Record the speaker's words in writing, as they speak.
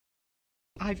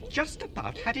I've just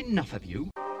about had enough of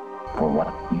you. For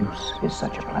what use is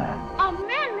such a plan? A man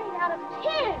made out of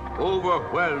tin!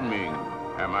 Overwhelming,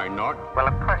 am I not? Well,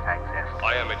 of course I exist.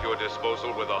 I am at your disposal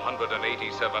with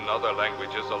 187 other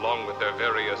languages along with their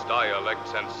various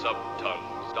dialects and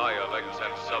subtongues. Dialects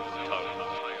and subtongues.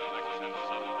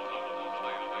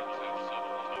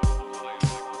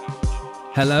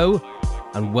 Hello,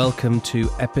 and welcome to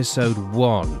episode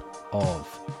 1 of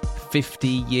 50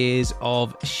 Years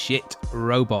of Shit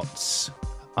Robots.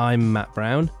 I'm Matt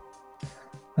Brown.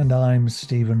 And I'm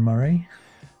Stephen Murray.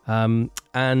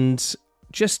 And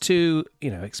just to,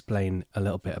 explain a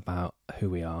little bit about who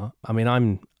we are. I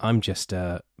mean, I'm just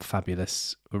a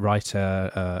fabulous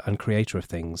writer and creator of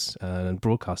things and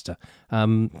broadcaster.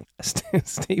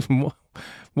 Stephen,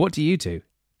 what do you do?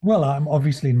 Well, I'm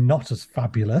obviously not as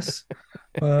fabulous,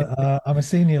 but I'm a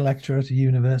senior lecturer at a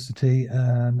university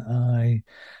and I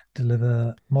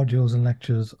deliver modules and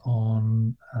lectures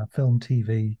on film,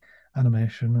 TV,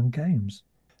 animation and games.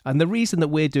 And the reason that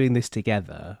we're doing this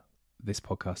together, this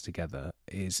podcast together,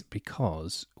 is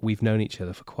because we've known each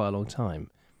other for quite a long time.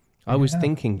 I was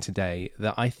thinking today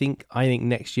that I think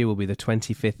next year will be the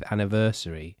 25th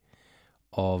anniversary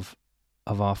of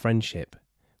our friendship,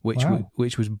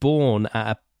 which was born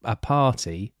at a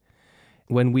party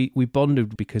when we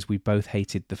bonded because we both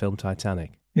hated the film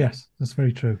Titanic. Yes, that's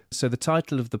very true. So the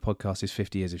title of the podcast is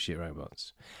 50 Years of Shit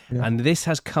Robots. Yeah. And this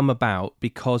has come about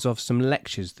because of some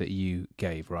lectures that you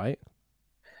gave, right?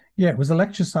 Yeah, it was a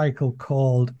lecture cycle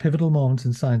called Pivotal Moments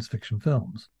in Science Fiction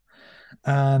Films.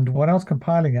 And when I was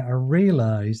compiling it, I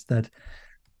realized that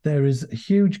there is a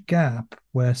huge gap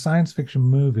where science fiction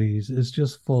movies is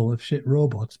just full of shit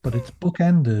robots, but it's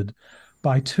bookended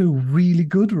by two really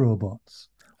good robots.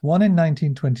 One in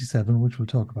 1927, which we'll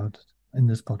talk about in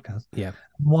this podcast. Yeah.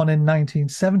 One in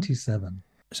 1977.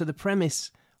 So the premise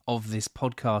of this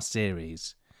podcast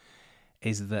series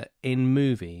is that in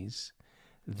movies,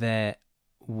 there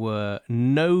were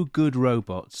no good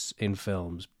robots in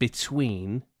films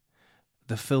between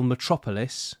the film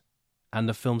Metropolis and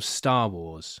the film Star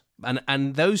Wars.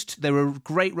 And those there were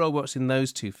great robots in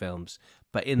those two films,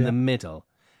 but in the middle,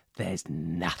 there's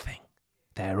nothing.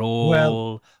 They're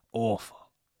all awful.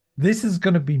 This is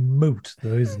going to be moot,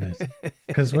 though, isn't it?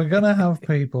 Because we're going to have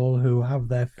people who have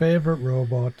their favourite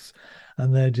robots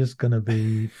and they're just going to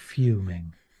be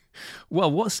fuming.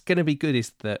 Well, what's going to be good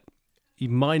is that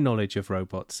my knowledge of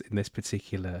robots in this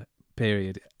particular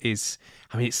period is,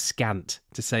 it's scant,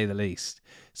 to say the least.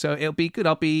 So it'll be good.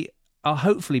 I'll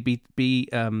hopefully be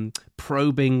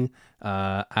probing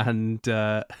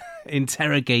and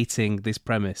interrogating this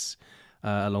premise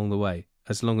along the way.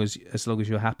 As long as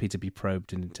you're happy to be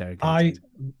probed and interrogated.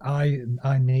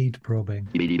 I need probing.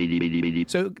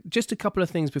 So just a couple of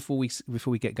things before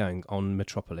we get going on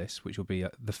Metropolis, which will be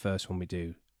the first one we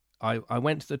do. I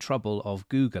went to the trouble of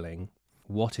Googling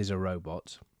what is a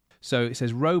robot. So it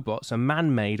says robots are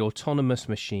man-made autonomous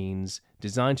machines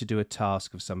designed to do a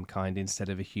task of some kind instead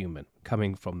of a human,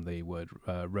 coming from the word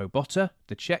robota,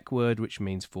 the Czech word which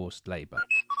means forced labour.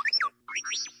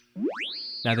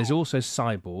 Now there's also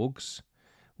cyborgs,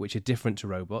 which are different to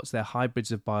robots. They're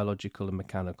hybrids of biological and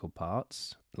mechanical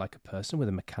parts, like a person with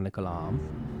a mechanical arm.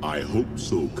 I hope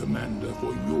so, Commander,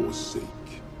 for your sake.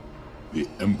 The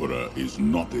Emperor is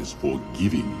not as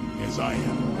forgiving as I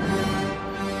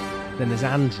am. Then there's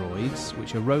androids,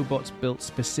 which are robots built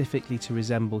specifically to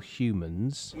resemble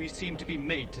humans. We seem to be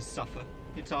made to suffer.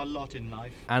 It's our lot in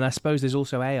life. And I suppose there's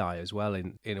also AI as well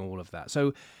in all of that.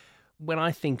 So when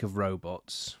I think of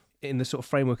robots, in the sort of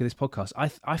framework of this podcast,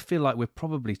 I feel like we're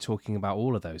probably talking about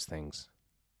all of those things.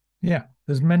 Yeah,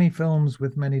 there's many films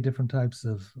with many different types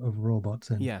of robots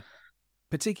in. Yeah,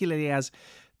 particularly as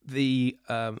the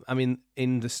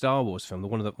in the Star Wars film,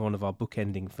 one of our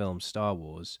bookending films, Star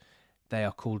Wars, they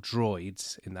are called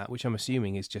droids in that, which I'm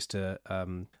assuming is just a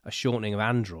shortening of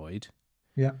android.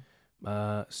 Yeah.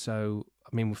 So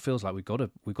it feels like we've got to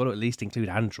at least include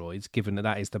androids, given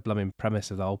that is the blooming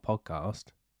premise of the whole podcast.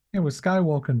 Yeah, well,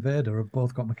 Skywalker and Vader have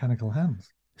both got mechanical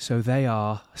hands. So they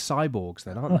are cyborgs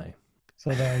then, aren't they? So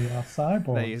they are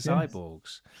cyborgs. They are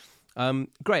cyborgs.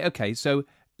 Great, okay. So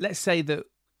let's say that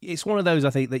it's one of those, I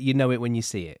think, that you know it when you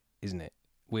see it, isn't it?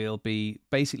 We'll be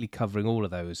basically covering all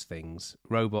of those things.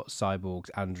 Robots, cyborgs,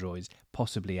 androids,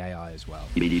 possibly AI as well.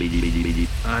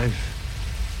 I've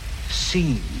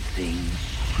seen things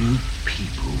you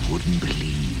people wouldn't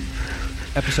believe.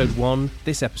 Episode 1,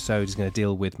 this episode is going to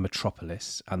deal with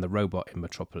Metropolis and the robot in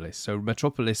Metropolis. So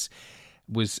Metropolis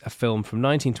was a film from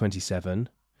 1927,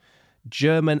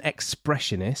 German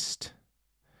expressionist.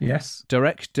 Yes.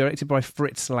 Directed by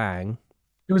Fritz Lang.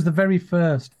 It was the very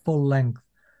first full-length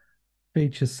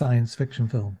feature science fiction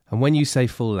film. And when you say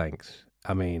full length,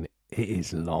 I mean, it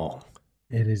is long.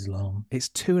 It is long. It's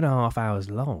 2.5 hours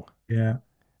long. Yeah.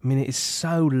 I mean, it is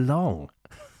so long.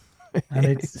 And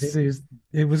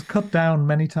it was cut down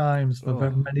many times for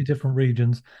many different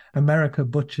regions. America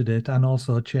butchered it and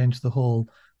also changed the whole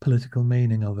political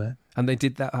meaning of it. And they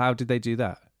did that. How did they do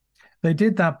that? They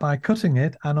did that by cutting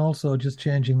it and also just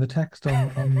changing the text on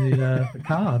the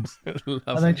cards.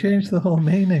 And they changed the whole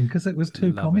meaning because it was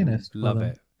too communist. Love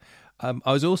it.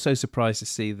 I was also surprised to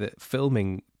see that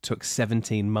filming took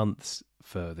 17 months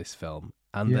for this film,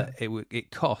 and that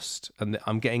it cost. And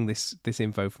I'm getting this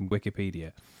info from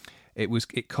Wikipedia.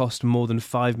 It cost more than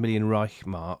 5 million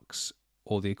Reichmarks,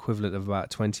 or the equivalent of about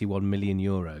 21 million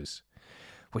euros,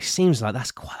 which seems like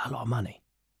that's quite a lot of money.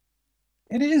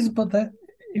 It is, but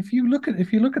if you look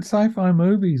at sci-fi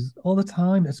movies all the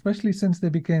time, especially since they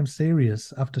became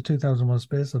serious after 2001: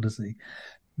 Space Odyssey,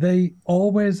 they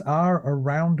always are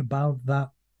around about that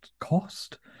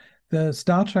cost. The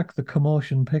Star Trek: The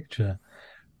Commotion Picture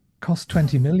cost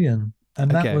 20 million,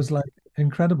 and that was like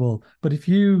incredible. But if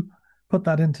you put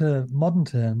that into modern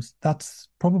terms, that's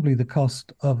probably the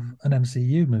cost of an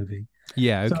MCU movie.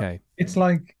 Yeah, okay. So it's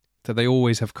like, so they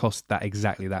always have cost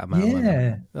exactly that amount of money.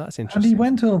 Yeah. That's interesting. And he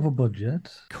went over budget.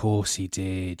 Of course he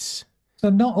did. So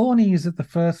not only is it the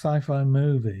first sci-fi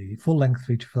movie, full-length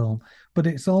feature film, but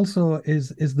it's also is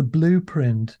the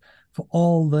blueprint for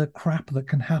all the crap that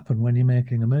can happen when you're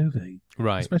making a movie.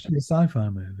 Right. Especially a sci-fi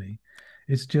movie.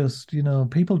 It's just,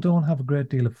 people don't have a great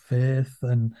deal of faith,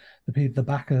 and the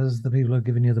backers, the people who are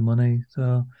giving you the money.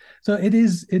 So it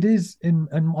is in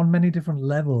on many different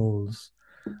levels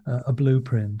a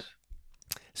blueprint.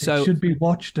 So it should be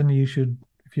watched, and you should,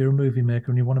 if you're a movie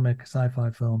maker and you want to make a sci-fi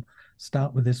film,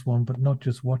 start with this one, but not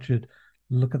just watch it.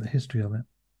 Look at the history of it.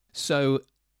 So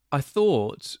I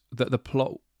thought that the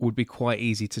plot would be quite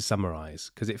easy to summarize,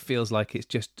 because it feels like it's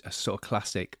just a sort of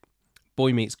classic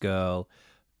boy meets girl.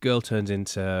 Girl turns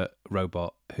into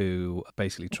robot who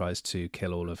basically tries to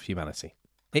kill all of humanity.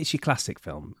 It's your classic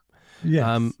film.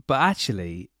 Yes. But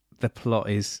actually, the plot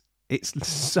it's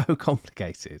so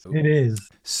complicated. It is.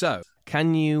 So,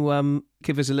 can you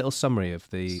give us a little summary of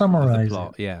the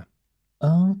plot? Yeah.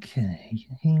 Okay,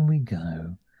 here we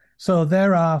go. So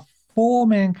there are 4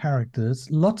 main characters,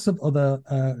 lots of other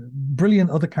brilliant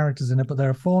other characters in it, but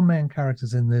there are 4 main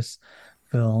characters in this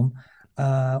film.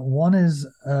 One is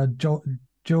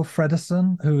Joe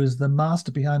Fredison, who is the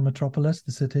master behind Metropolis,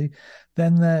 the city.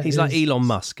 Then he's like Elon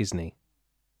Musk, isn't he?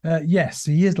 Yes,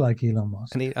 he is like Elon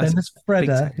Musk. Then there's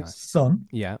Freda, his son.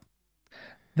 Yeah.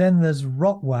 Then there's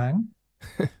Rotwang.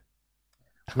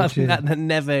 That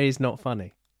never is not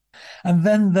funny. And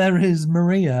then there is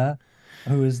Maria,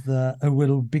 who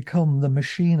will become the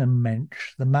machine and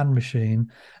Mensch, the man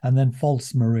machine, and then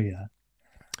false Maria.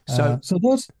 So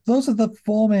those are the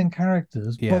 4 main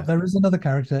characters, but there is another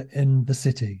character in the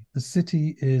city. The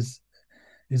city is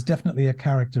definitely a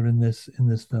character in this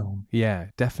film. Yeah,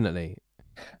 definitely.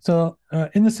 So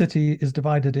in the city is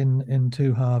divided in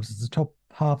 2 halves. There's the top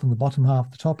half and the bottom half.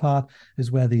 The top half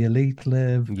is where the elite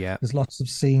live. Yeah. There's lots of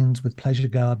scenes with pleasure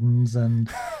gardens and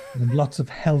lots of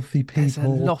healthy people. There's a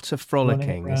lot of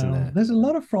frolicking, isn't there? There's a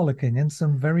lot of frolicking in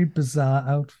some very bizarre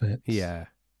outfits. Yeah.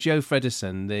 Joe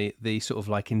Fredison, the sort of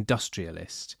like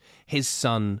industrialist, his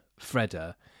son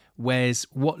Freda wears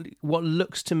what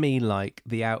looks to me like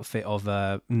the outfit of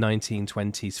a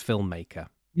 1920s filmmaker.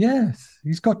 Yes,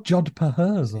 he's got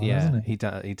jodhpurs on, hasn't he?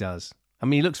 He does. I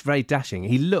mean, he looks very dashing.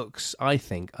 He looks, I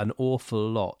think, an awful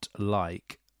lot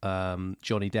like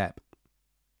Johnny Depp.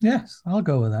 Yes, I'll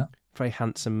go with that. Very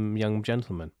handsome young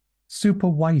gentleman. Super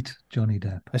white Johnny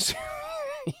Depp.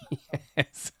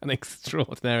 Yes, an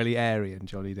extraordinarily Aryan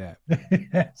Johnny Depp.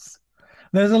 Yes.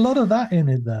 There's a lot of that in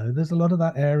it, though. There's a lot of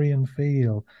that Aryan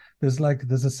feel. There's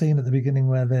a scene at the beginning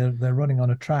where they're running on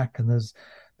a track, and there's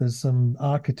some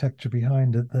architecture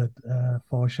behind it that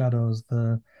foreshadows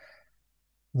the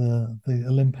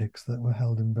Olympics that were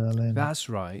held in Berlin. That's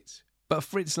right. But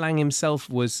Fritz Lang himself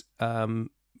was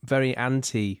very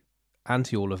anti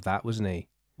all of that, wasn't he?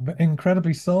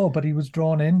 Incredibly so, but he was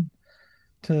drawn in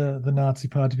to the Nazi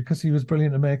Party because he was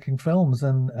brilliant at making films,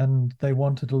 and they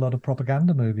wanted a lot of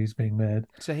propaganda movies being made.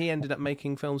 So he ended up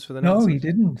making films for the Nazis? No, he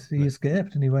didn't. He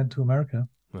escaped and he went to America.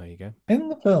 There you go. In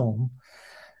the film,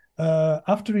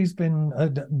 after he's been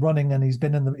running and he's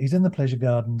in the pleasure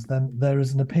gardens, then there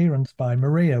is an appearance by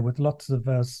Maria with lots of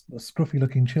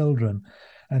scruffy-looking children,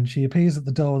 and she appears at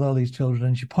the door with all these children,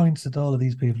 and she points at all of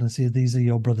these people and says, "These are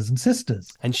your brothers and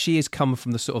sisters." And she has come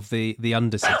from the sort of the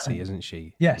undercity, isn't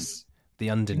she? Yes. The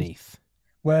underneath.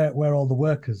 Where all the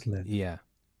workers live. Yeah.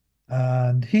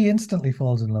 And he instantly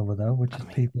falls in love with her, which I is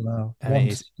mean, people are and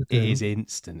want to it do. is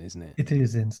instant, isn't it? It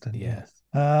is instant, Yeah. yes.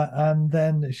 And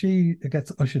then she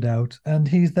gets ushered out, and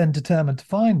he's then determined to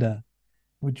find her,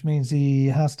 which means he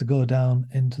has to go down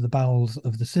into the bowels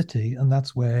of the city, and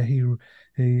that's where he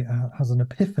has an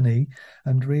epiphany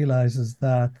and realizes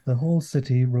that the whole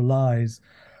city relies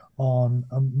on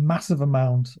a massive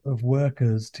amount of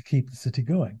workers to keep the city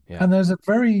going. Yeah. And there's a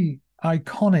very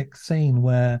iconic scene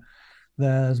where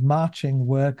there's marching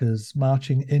workers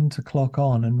marching in to clock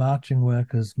on and marching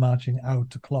workers marching out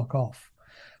to clock off.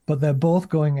 But they're both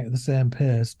going at the same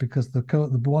pace because the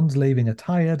ones leaving are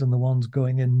tired and the ones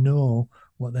going in know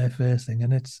what they're facing.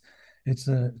 And it's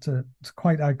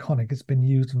quite iconic. It's been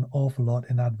used an awful lot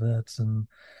in adverts and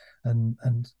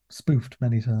spoofed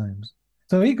many times.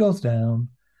 So he goes down,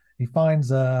 he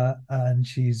finds her, and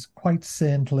she's quite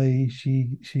saintly.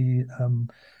 She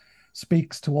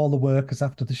speaks to all the workers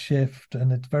after the shift,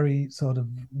 and it's very sort of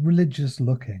religious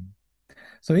looking.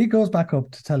 So he goes back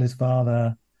up to tell his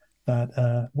father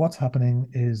that what's happening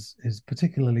is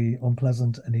particularly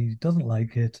unpleasant, and he doesn't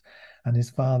like it. And his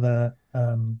father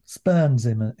spurns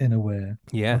him in a way,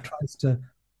 Yeah. or tries to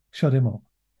shut him up.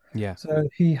 Yeah. So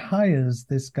he hires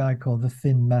this guy called the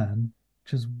Thin Man,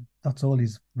 which is that's all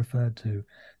he's referred to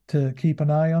keep an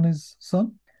eye on his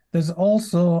son. There's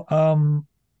also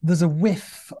there's a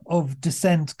whiff of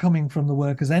dissent coming from the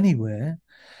workers anyway,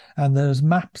 and there's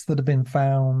maps that have been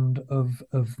found of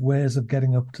ways of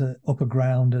getting up to upper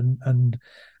ground and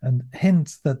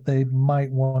hints that they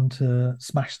might want to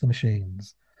smash the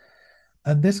machines.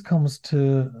 And this comes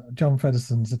to John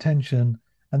Fredison's attention,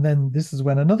 and then this is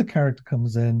when another character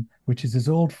comes in, which is his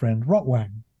old friend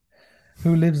Rotwang,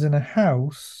 who lives in a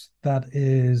house that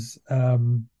is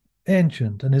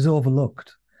ancient and is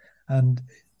overlooked. And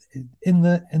in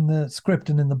the script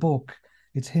and in the book,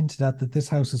 it's hinted at that this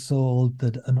house is sold,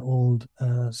 that an old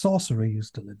sorcerer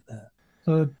used to live there.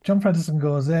 So John Fredison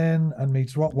goes in and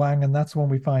meets Rotwang, and that's when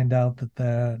we find out that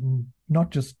they're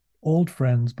not just old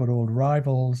friends, but old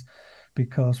rivals,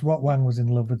 because Rotwang was in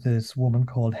love with this woman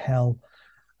called Hel,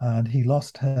 and he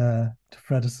lost her to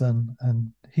Fredison,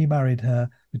 and he married her,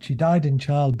 but she died in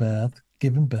childbirth,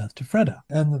 giving birth to Freda.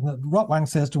 And Rotwang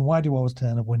says to him, "Why do you always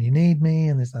turn up when you need me?"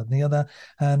 And this, that, and the other.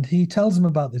 And he tells him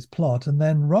about this plot, and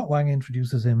then Rotwang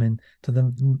introduces him into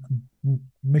the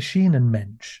machine and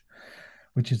mensch,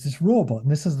 which is this robot.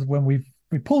 And this is when we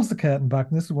pulls the curtain back,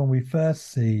 and this is when we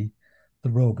first see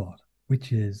the robot,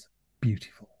 which is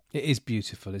beautiful. It is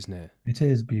beautiful, isn't it? It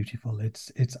is beautiful.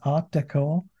 It's Art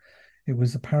Deco. It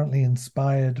was apparently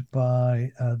inspired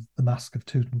by the Mask of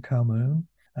Tutankhamun.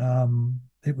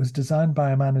 It was designed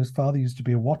by a man whose father used to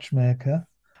be a watchmaker.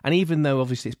 And even though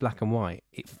obviously it's black and white,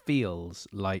 it feels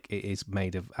like it is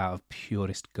made out of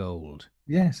purest gold.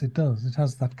 Yes, it does. It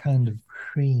has that kind of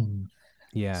cream.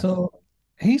 Yeah. So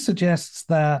he suggests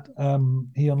that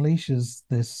he unleashes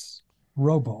this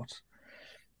robot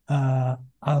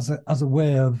as a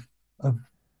way of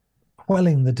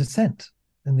quelling the dissent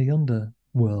in the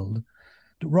underworld.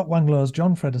 Rotwang lures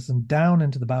John Fredison down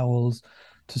into the bowels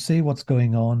to see what's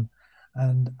going on,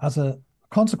 and as a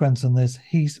consequence in this,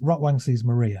 Rotwang sees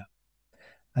Maria,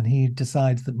 and he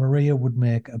decides that Maria would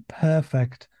make a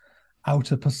perfect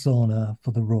outer persona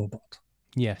for the robot.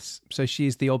 Yes, so she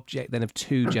is the object then of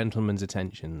two gentlemen's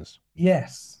attentions.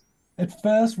 Yes. At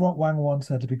first, Rotwang wants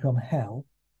her to become Hel,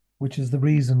 which is the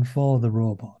reason for the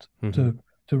robot, to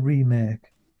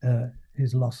remake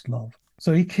his lost love.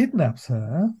 So he kidnaps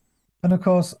her. And of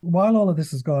course, while all of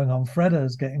this is going on, Freda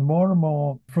is getting more and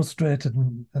more frustrated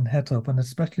and het up. And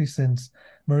especially since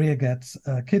Maria gets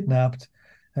kidnapped,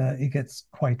 he gets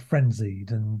quite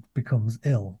frenzied and becomes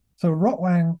ill. So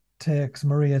Rotwang takes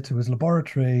Maria to his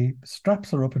laboratory, straps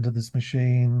her up into this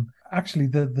machine. Actually,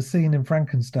 the scene in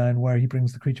Frankenstein where he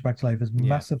brings the creature back to life is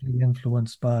massively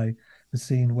influenced by the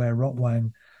scene where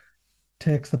Rotwang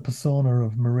takes the persona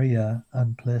of Maria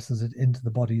and places it into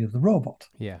the body of the robot.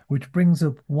 Yeah. Which brings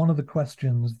up one of the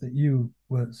questions that you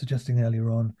were suggesting earlier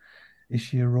on. Is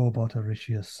she a robot or is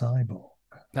she a cyborg?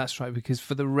 That's right, because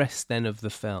for the rest then of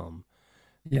the film,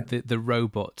 the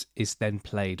robot is then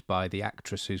played by the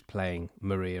actress who's playing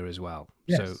Maria as well.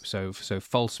 Yes. So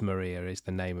False Maria is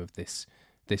the name of this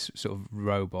sort of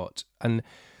robot. And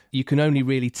you can only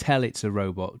really tell it's a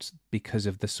robot because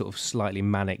of the sort of slightly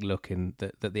manic look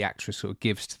that the actress sort of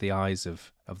gives to the eyes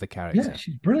of the character. Yeah,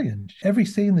 she's brilliant. Every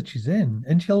scene that she's in,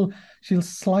 and she'll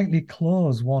slightly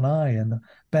close one eye and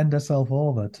bend herself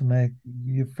over to make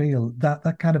you feel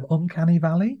that kind of uncanny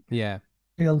valley. Yeah.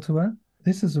 Feel to her.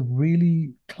 This is a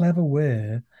really clever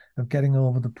way of getting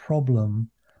over the problem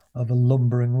of a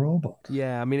lumbering robot.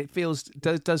 Yeah, I mean,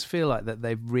 does feel like that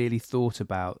they've really thought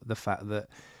about the fact that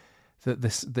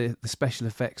the special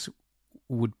effects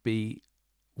would be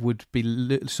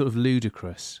sort of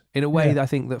ludicrous in a way that I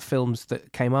think that films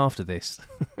that came after this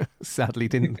sadly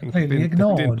didn't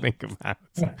think about.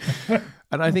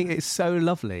 And I think it's so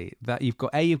lovely that you've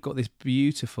got this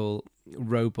beautiful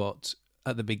robot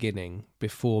at the beginning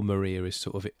before Maria is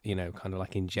sort of, kind of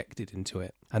like injected into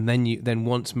it, and then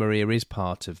once Maria is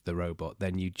part of the robot,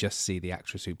 then you just see the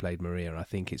actress who played Maria. And I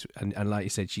think it's and like you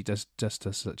said, she does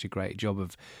such a great job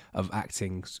of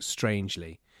acting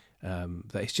strangely.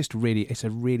 That it's a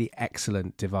really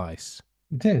excellent device.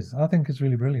 It is. I think it's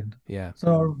really brilliant. Yeah.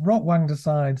 So Rotwang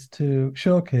decides to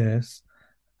showcase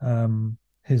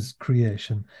his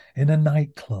creation in a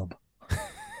nightclub.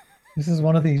 This is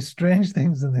one of these strange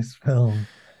things in this film,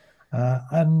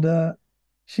 and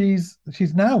she's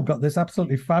now got this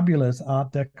absolutely fabulous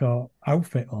Art Deco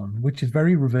outfit on, which is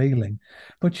very revealing.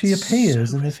 But she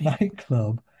appears in this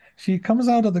nightclub. She comes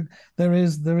out of there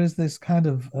is this kind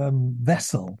of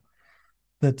vessel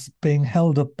that's being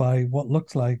held up by what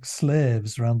looks like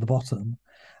slaves around the bottom.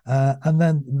 And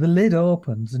then the lid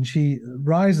opens and she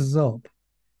rises up.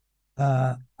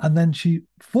 And then she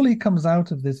fully comes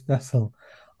out of this vessel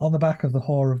on the back of the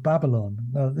Whore of Babylon.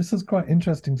 Now, this is quite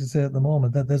interesting to say at the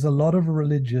moment, that there's a lot of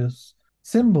religious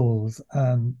symbols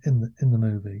in the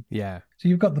movie. Yeah. So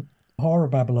you've got the Whore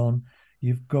of Babylon,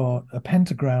 you've got a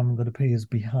pentagram that appears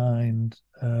behind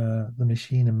the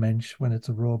Machina Mensch when it's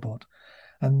a robot.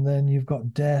 And then you've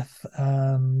got death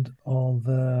and all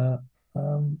the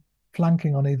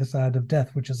flanking on either side of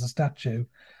death, which is a statue,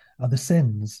 are the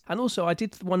sins. And also, I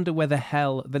did wonder whether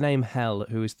the name Hel,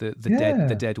 who is the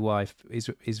dead wife, is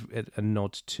a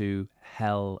nod to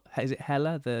Hel. Is it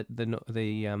Hela,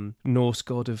 the Norse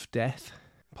god of death?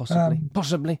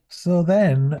 Possibly. So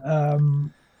then,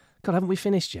 God, haven't we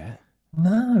finished yet?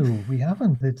 No, we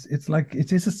haven't. It's like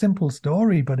it is a simple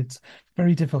story, but it's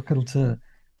very difficult to.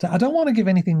 I don't want to give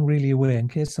anything really away in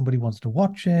case somebody wants to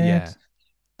watch it. Yeah.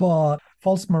 But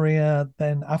False Maria,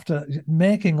 then after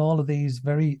making all of these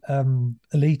very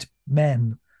elite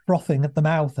men frothing at the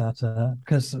mouth at her,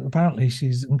 because apparently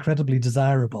she's incredibly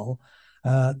desirable,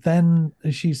 then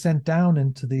she's sent down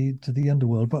into the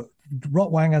underworld. But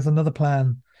Rotwang has another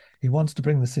plan. He wants to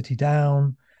bring the city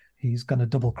down. He's going to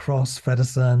double cross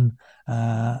Fredderson.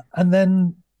 And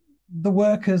then the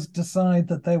workers decide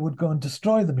that they would go and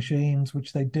destroy the machines,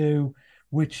 which they do,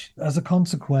 which as a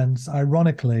consequence,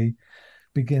 ironically,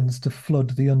 begins to flood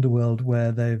the underworld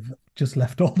where they've just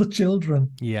left all the children.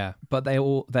 Yeah, but they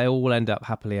all end up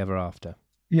happily ever after.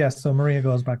 Yes, so Maria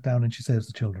goes back down and she saves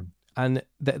the children. And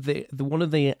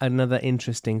another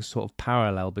interesting sort of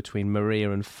parallel between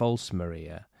Maria and False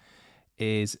Maria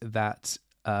is that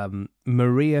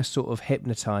Maria sort of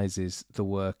hypnotizes the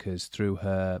workers through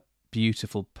her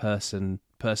beautiful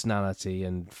personality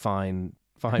and fine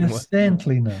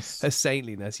saintliness. Her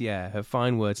saintliness, yeah, her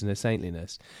fine words and her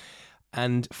saintliness.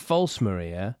 And False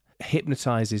Maria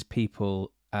hypnotizes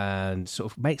people and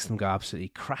sort of makes them go absolutely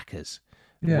crackers.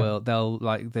 Yeah. Well, they'll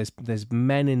there's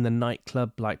men in the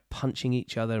nightclub like punching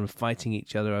each other and fighting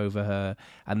each other over her,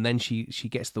 and then she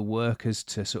gets the workers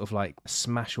to sort of like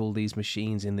smash all these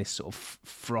machines in this sort of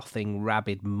frothing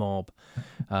rabid mob.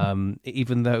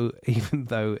 Even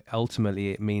though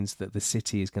ultimately it means that the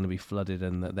city is going to be flooded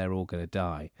and that they're all going to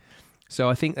die. So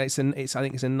I think it's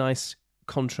a nice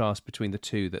contrast between the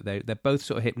two, that they're both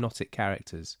sort of hypnotic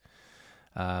characters,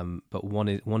 but one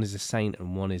is a saint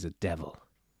and one is a devil.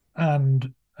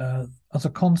 And as a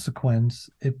consequence,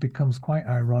 it becomes quite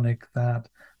ironic that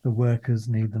the workers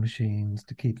need the machines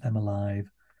to keep them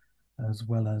alive, as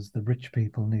well as the rich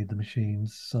people need the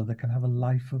machines so they can have a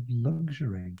life of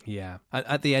luxury. Yeah.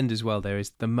 At the end as well, there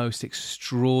is the most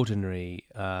extraordinary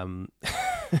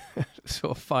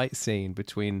sort of fight scene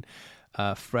between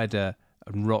Freda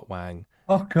and Rotwang.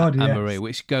 Oh God, and yes. Marie,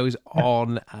 which goes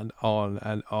on and on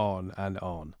and on and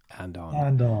on and on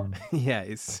and on. Yeah,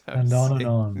 it's so and on and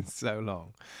on. It's so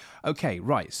long. Okay,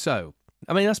 right. So,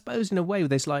 I mean, I suppose in a way,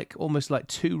 there's like almost like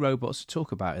two robots to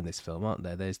talk about in this film, aren't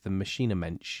there? There's the Machina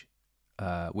Mensch,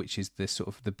 which is this sort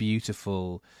of the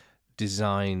beautiful,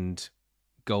 designed,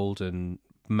 golden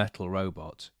metal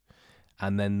robot,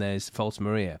 and then there's False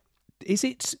Maria. Is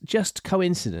it just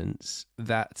coincidence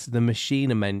that the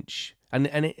Machina Mensch, and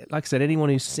it, like I said, anyone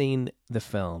who's seen the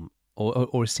film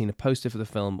or has seen a poster for the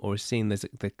film or has seen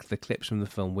the clips from the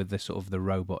film with the sort of the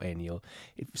robot in,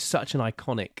 it's such an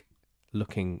iconic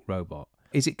looking robot.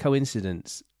 Is it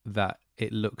coincidence that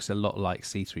it looks a lot like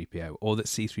C-3PO, or that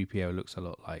C-3PO looks a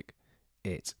lot like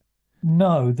it?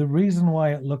 No, the reason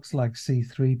why it looks like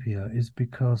C-3PO is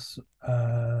because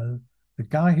the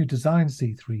guy who designed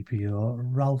C-3PO,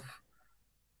 Ralph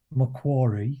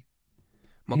McQuarrie,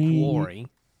 he Macquarie.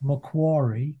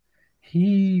 McQuarrie,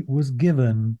 he was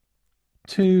given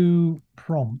two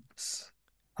prompts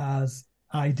as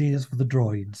ideas for the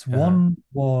droids. Uh-huh. One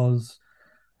was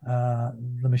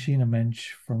the Machina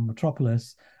Mensch from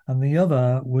Metropolis, and the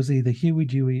other was either Huey,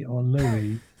 Dewey, or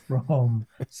Louie from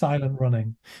Silent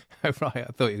Running, Oh, right. I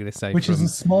thought you were going to say which is a from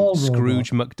small robot.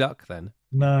 Scrooge McDuck then.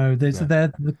 No, No.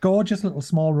 they're the gorgeous little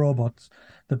small robots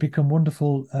that become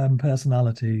wonderful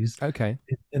personalities Okay.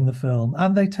 in the film,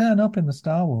 and they turn up in the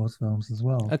Star Wars films as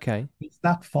well. Okay. It's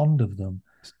that fond of them.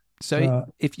 So So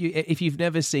if you've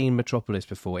never seen Metropolis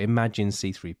before, imagine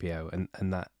C-3PO,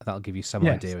 and that'll give you some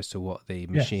Yes. idea as to what the Yes.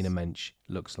 Machina Mensch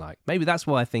looks like. Maybe that's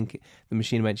why I think the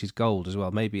Machina Mensch is gold as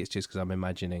well. Maybe it's just because I'm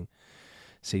imagining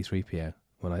C-3PO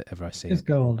whenever I see it's it.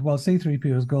 gold. Well,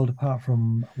 C-3PO is gold apart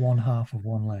from one half of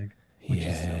one leg, which is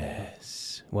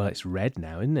Yes. Well, it's red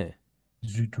now, isn't it?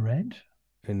 is it red?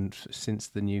 And since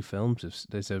the new films,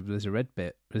 there's a red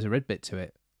bit. There's a red bit to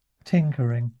it.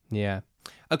 Tinkering. Yeah.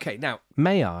 Okay. Now,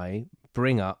 may I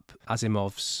bring up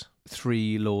Asimov's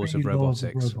three laws of Three laws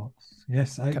robotics? of robots.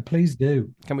 Yes, please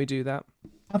do. Can we do that?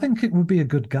 I think it would be a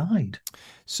good guide.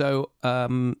 So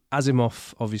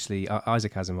Asimov, obviously,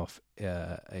 Isaac Asimov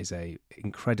is a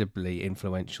incredibly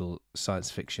influential science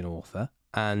fiction author,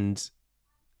 and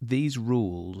these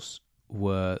rules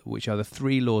which are the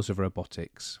three laws of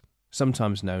robotics,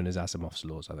 sometimes known as Asimov's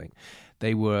laws, I think.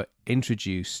 They were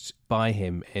introduced by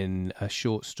him in a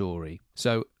short story.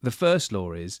 So the first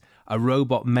law is a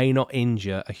robot may not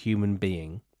injure a human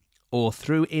being or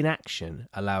through inaction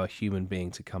allow a human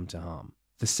being to come to harm.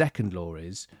 The second law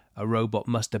is a robot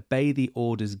must obey the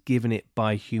orders given it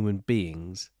by human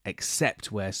beings,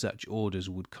 except where such orders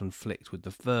would conflict with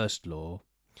the first law.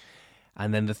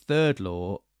 And then the third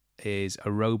law is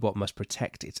a robot must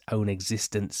protect its own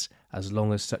existence as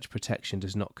long as such protection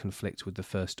does not conflict with the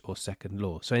first or second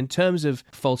law. So in terms of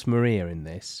False Maria in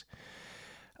this,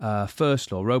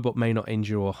 first law, robot may not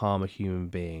injure or harm a human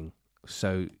being.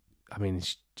 So, I mean,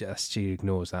 she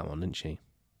ignores that one, doesn't she?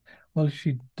 Well,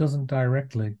 she doesn't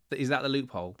directly. Is that the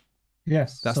loophole?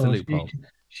 Yes, That's so the loophole.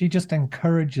 She just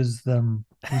encourages them.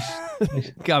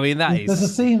 I mean, that is... There's a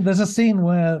scene. There's a scene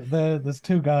where there's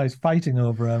two guys fighting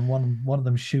over her, and one of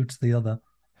them shoots the other.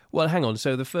 Well, hang on.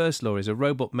 So the first law is a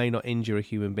robot may not injure a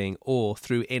human being or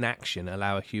through inaction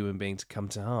allow a human being to come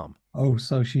to harm. Oh,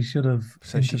 so she should have.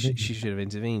 So she should have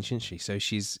intervened, shouldn't she? So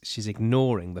she's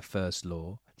ignoring the first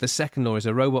law. The second law is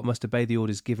a robot must obey the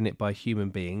orders given it by human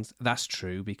beings. That's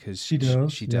true because she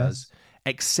does. Yes.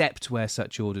 Except where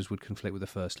such orders would conflict with the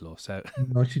first law. So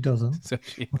no, she doesn't. So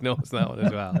she ignores that one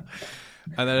as well.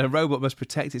 And then a robot must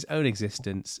protect its own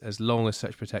existence as long as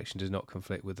such protection does not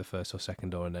conflict with the first or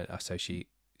second law. And then, so she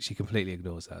completely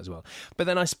ignores that as well. But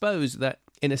then I suppose that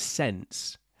in a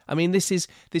sense, I mean, this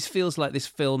feels like this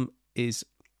film is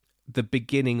the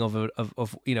beginning of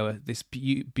this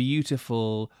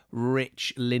beautiful,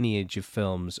 rich lineage of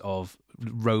films of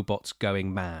robots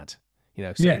going mad.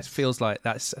 So yes. It feels like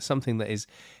that's something that is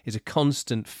a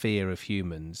constant fear of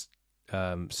humans.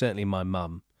 Certainly my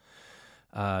mum,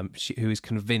 who is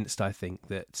convinced, I think,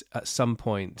 that at some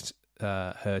point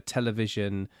her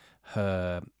television,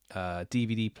 her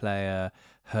DVD player,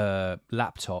 her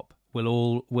laptop will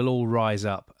all rise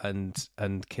up and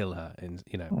kill her.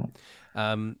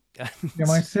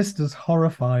 My sister's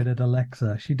horrified at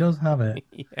Alexa. She does have it.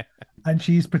 Yeah. And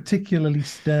she's particularly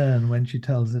stern when she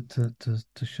tells it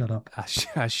to shut up.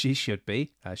 As she should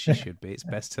be. It's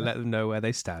best to let them know where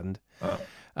they stand.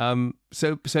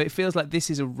 So it feels like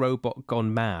this is a robot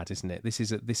gone mad, isn't it? This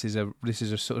is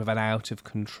a sort of an out of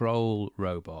control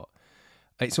robot.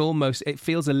 It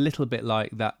feels a little bit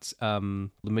like that The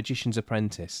Magician's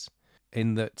Apprentice,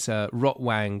 in that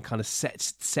Rotwang kind of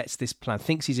sets this plan,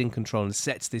 thinks he's in control, and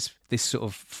sets this sort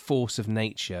of force of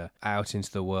nature out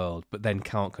into the world, but then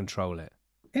can't control it.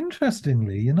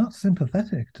 Interestingly, you're not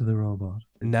sympathetic to the robot.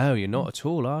 No, you're not at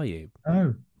all, are you?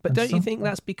 No. But don't you think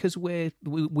that's because we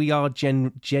are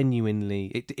genuinely...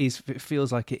 It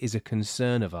feels like it is a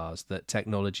concern of ours that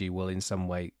technology will in some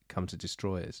way come to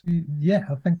destroy us? Yeah,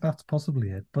 I think that's possibly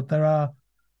it. But there are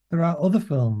other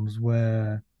films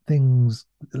where things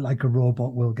like a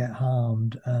robot will get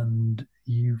harmed and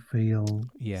you feel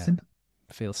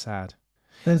feel sad.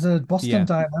 There's a Boston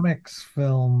Dynamics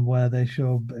film where they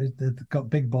show they've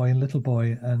got Big Boy and Little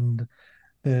Boy, and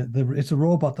it's a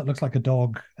robot that looks like a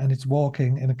dog, and it's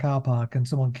walking in a car park and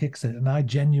someone kicks it, and I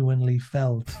genuinely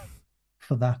felt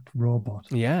for that robot.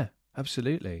 Yeah,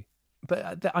 absolutely.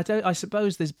 But I don't. I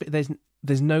suppose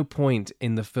there's no point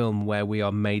in the film where we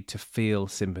are made to feel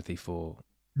sympathy for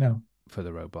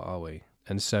the robot, are we?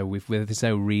 And so there's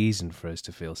no reason for us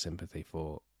to feel sympathy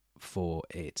for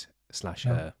it /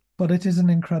 her. But it is an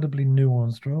incredibly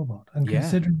nuanced robot, and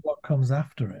considering what comes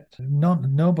after it,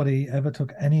 nobody ever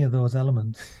took any of those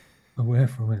elements away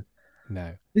from it.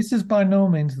 No, this is by no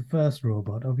means the first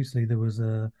robot. Obviously, there was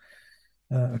a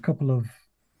couple of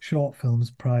short films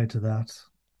prior to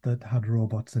that had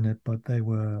robots in it, but they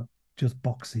were just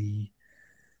boxy,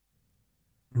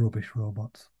 rubbish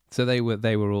robots. So they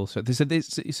were also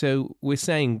so we're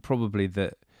saying probably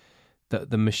that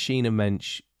the Machina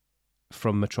Mensch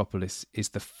from Metropolis is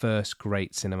the first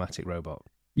great cinematic robot.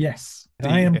 Yes,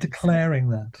 I am declaring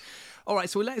that. All right,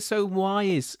 so why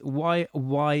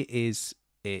is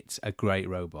it a great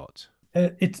robot?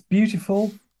 It's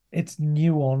beautiful. It's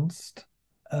nuanced.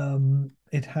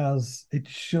 It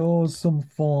shows some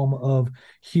form of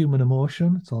human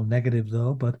emotion. It's all negative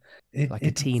though, but like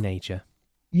a teenager.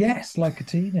 Yes, like a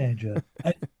teenager.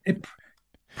 It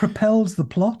propels the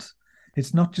plot.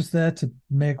 It's not just there to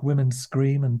make women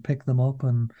scream and pick them up,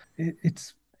 and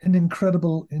it's an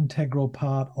incredible integral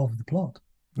part of the plot.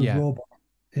 The robot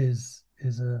is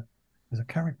a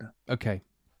character. Okay,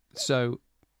 so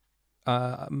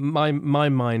my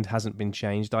mind hasn't been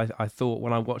changed. I thought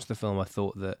when I watched the film, I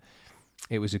thought that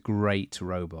it was a great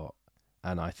robot,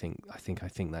 and I think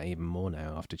that even more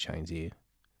now after chatting to you.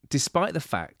 Despite the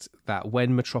fact that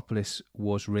when Metropolis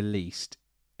was released,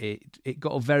 it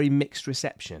got a very mixed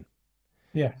reception.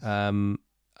 Yes. And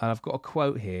I've got a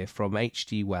quote here from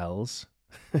H.G. Wells,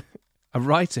 a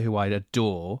writer who I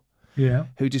adore,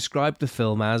 who described the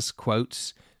film as,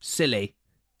 quotes, silly.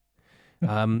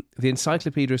 The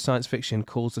Encyclopedia of Science Fiction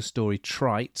calls the story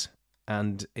trite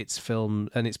and its film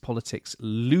and its politics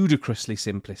ludicrously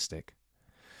simplistic.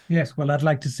 Yes, well, I'd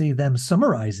like to see them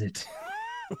summarize it.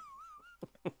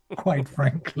 Quite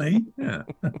frankly,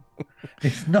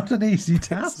 it's not an easy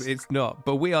task. It's not,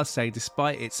 but we are saying,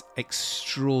 despite its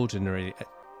extraordinarily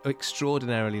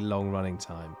long running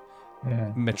time,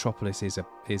 Metropolis is a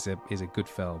good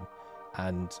film,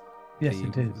 and yes,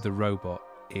 it is. The robot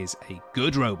is a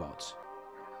good robot.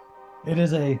 It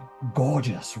is a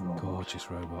gorgeous robot. Gorgeous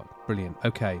robot, brilliant.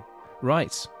 Okay,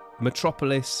 right,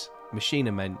 Metropolis,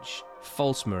 Machina Mensch,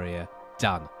 False Maria,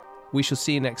 done. We shall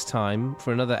see you next time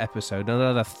for another episode,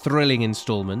 another thrilling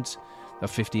installment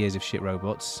of 50 Years of Shit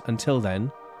Robots. Until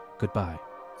then, goodbye.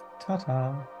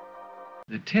 Ta-ta.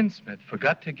 The tinsmith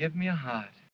forgot to give me a heart.